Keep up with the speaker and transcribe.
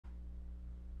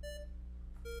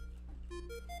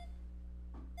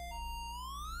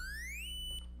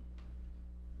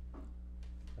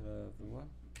Hello everyone.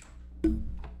 I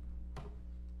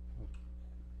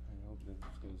hope this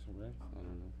goes correct. I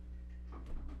don't know.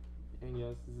 And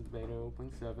yes, this is beta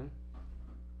 0.7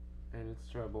 and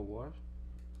it's Turbo War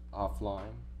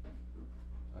offline.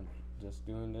 I'm just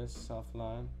doing this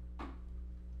offline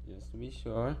just to be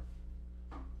sure.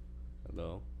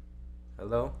 Hello.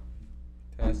 Hello.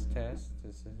 Test. This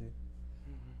is it.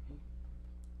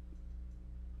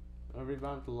 I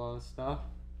revamped a lot of stuff,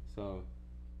 so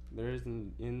there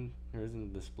isn't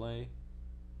a display.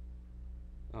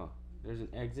 Oh, there's an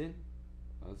exit.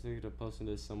 I was thinking of posting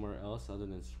this somewhere else other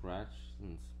than Scratch,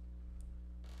 since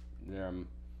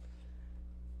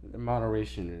the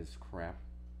moderation is crap.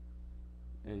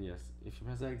 And yes, if you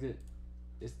press exit,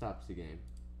 it stops the game.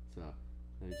 So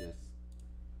let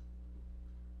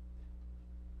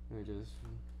me just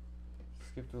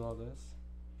skip through all this.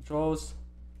 Controls,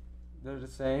 they're the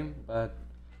same, but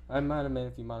I might have made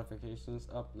a few modifications.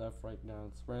 Up, left, right,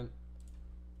 down, sprint.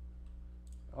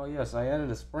 Oh yes, I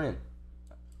added a sprint.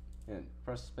 And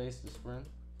press space to sprint.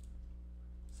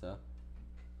 So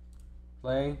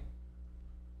play.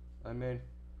 I made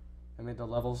the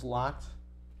levels locked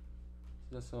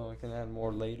just so I can add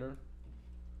more later.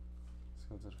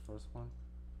 Let's go to the first one.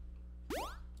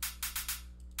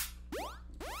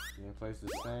 Gameplay is the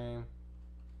same.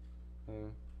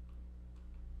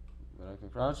 But I can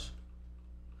crouch.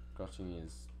 Crouching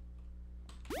is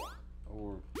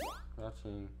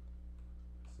crouching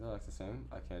still like the same.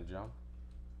 I can't jump,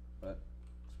 but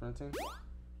sprinting,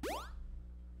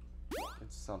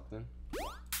 it's something.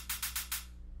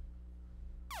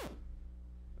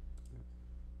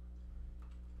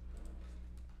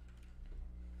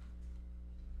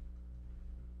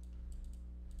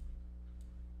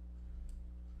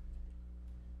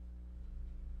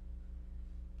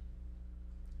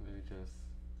 Let me just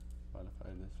modify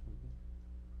this for me.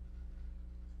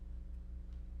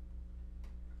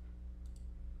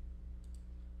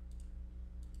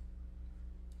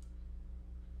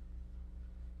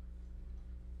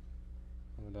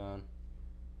 Hold on.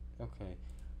 Okay.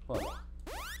 Well,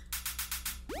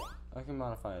 I can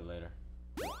modify it later.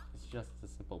 It's just a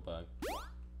simple bug.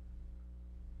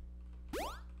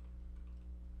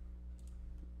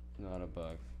 Not a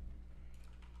bug.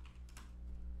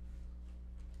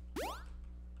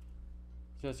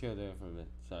 Just go there for a bit.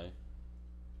 Sorry.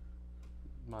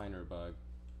 Minor bug.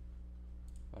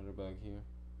 Minor bug here.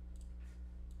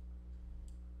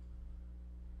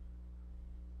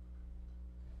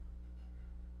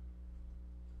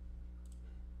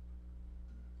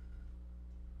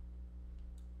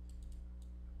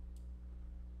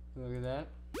 Look at that.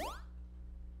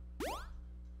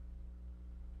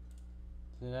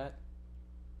 See that?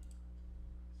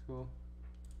 It's cool.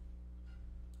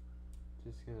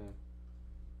 Just gonna.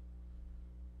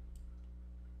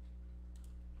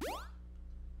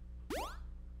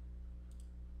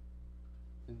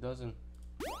 It doesn't.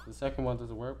 The second one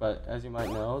doesn't work, but as you might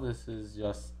know, this is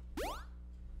just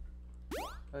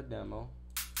a demo.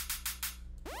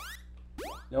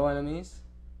 No enemies.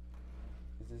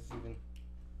 Is this even?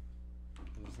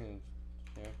 I'm just gonna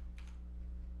share.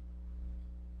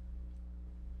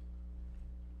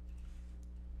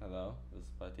 Hello, this is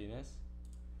Patinas.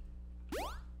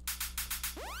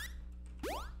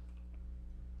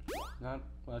 Not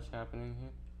much happening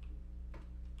here.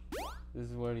 This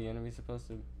is where the enemy's supposed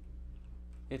to.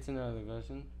 It's another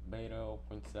version, beta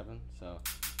 0.7, so.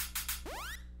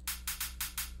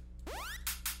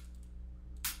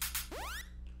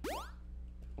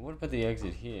 I would put the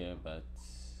exit here, but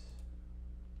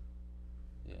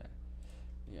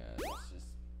yeah, it's just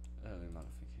early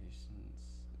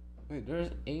modifications. Wait,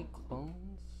 there's 8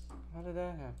 clones? How did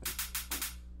that happen?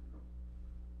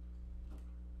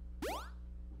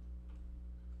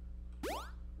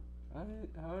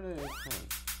 How did it come?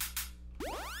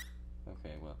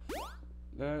 Okay, well,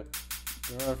 there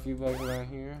are a few bugs around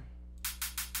here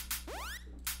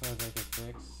that I can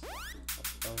fix.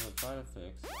 I'll try to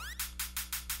fix.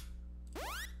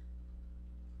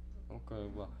 Okay,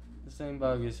 well, the same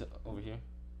bug is over here.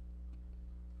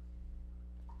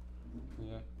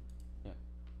 Yeah.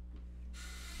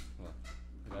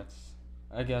 Well,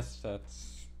 I guess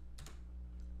that's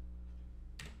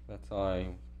all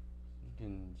I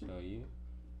can show you.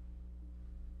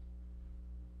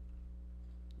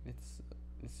 It's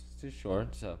too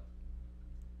short, so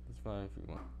it's fine if you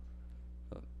want.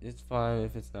 But it's fine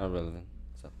if it's not relevant.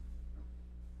 So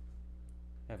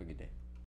have a good day.